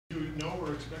know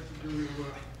or expected you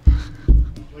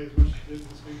to play as much as you did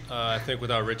this week? I think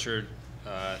without Richard,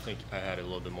 I think I had a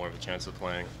little bit more of a chance of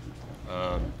playing.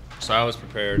 So I was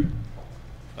prepared.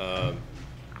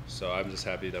 So I'm just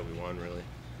happy that we won, really.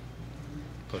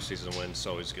 Postseason win is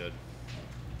always good.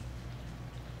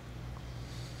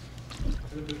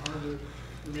 Has it been hard to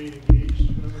remain engaged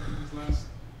these last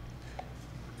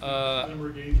number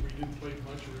of games where you didn't play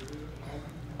much or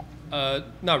at all?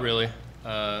 Not really.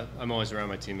 I'm always around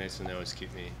my teammates, and they always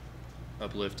keep me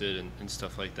uplifted and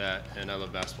stuff like that. And I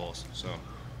love basketball, so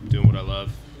I'm doing what I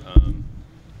love.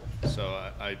 So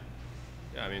I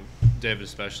mean, David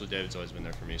especially. David's always been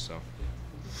there for me. So.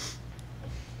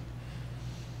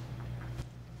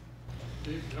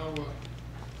 Dave, how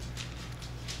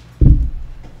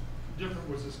different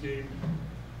was this game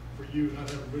for you not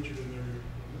having Richard in there in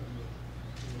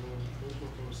the low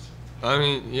post? I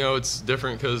mean, it's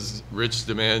different because Rich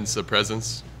demands a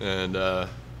presence, and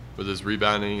with his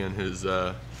rebounding and his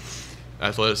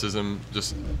athleticism,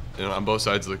 just on both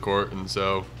sides of the court, and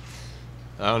so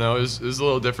I don't know, it was a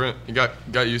little different. You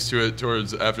got used to it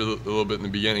after a little bit in the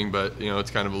beginning, but it's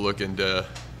kind of a look into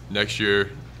next year.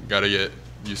 Got to get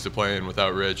used to playing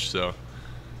without Rich, so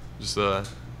just got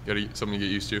to get something to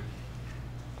get used to.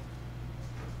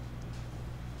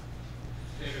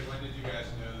 David, when did you guys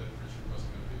know that Richard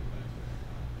wasn't going to be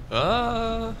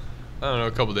playing? I don't know,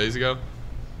 a couple days ago,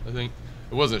 I think.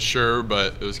 It wasn't sure,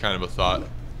 but it was kind of a thought. Is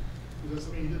that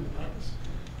something you did in practice?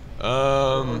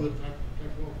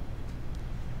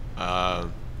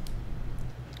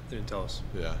 They didn't tell us.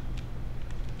 Yeah.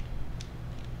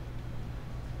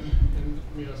 And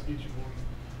let me ask each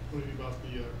one of you about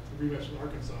the rematch with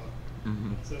Arkansas.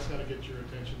 Mm-hmm. So that's got to get your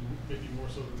attention, maybe more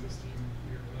so than this team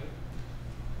here tonight.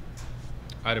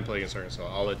 I didn't play against Arkansas.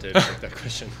 I'll let David take that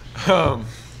question.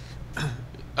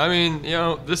 I mean,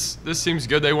 this team's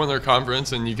good. They won their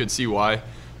conference, and you can see why.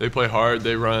 They play hard.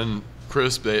 They run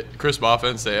crisp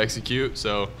offense. They execute.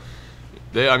 So,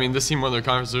 this team won their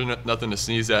conference. There's nothing to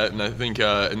sneeze at. And I think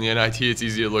in the NIT, it's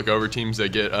easy to look over teams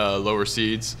that get lower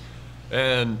seeds.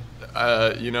 And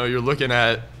you're looking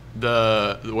at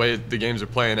the way the games are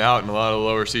playing out, and a lot of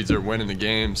lower seeds are winning the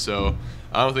game. So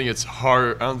I don't think it's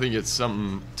hard. I don't think it's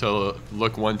something to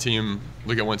look at one team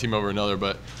over another.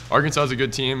 But Arkansas is a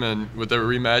good team, and with their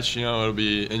rematch, it'll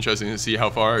be interesting to see how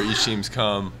far each team's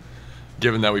come.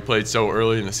 Given that we played so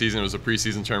early in the season, it was a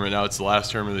preseason tournament. Now it's the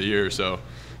last term of the year, so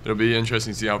it'll be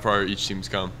interesting to see how far each team's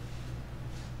come.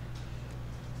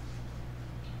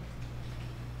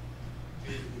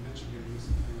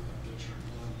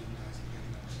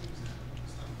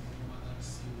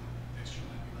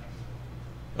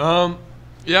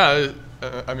 Yeah,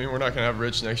 we're not gonna have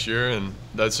Rich next year, and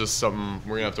that's just something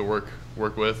we're gonna have to work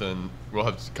with, and we'll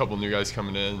have a couple new guys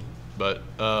coming in, but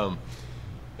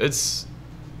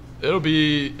it'll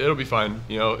be fine.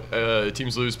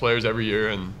 Teams lose players every year,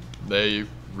 and they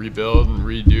rebuild and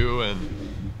redo and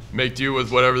make do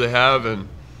with whatever they have. And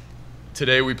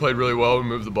today we played really well. We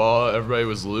moved the ball. Everybody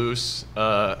was loose.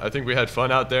 I think we had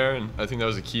fun out there, and I think that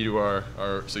was the key to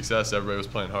our success. Everybody was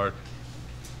playing hard,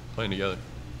 playing together.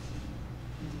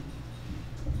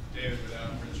 David, without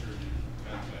Richard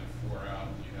kind of playing 4 out,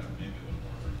 you have maybe a little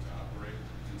more room to operate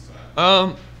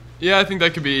inside? Yeah, I think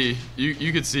that could be.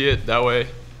 You could see it that way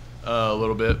a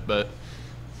little bit, but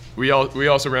we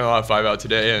also ran a lot of 5 out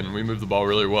today, and we moved the ball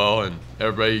really well, and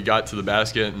everybody got to the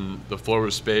basket, and the floor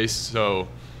was spaced, so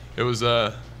it was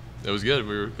good. It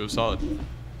was solid.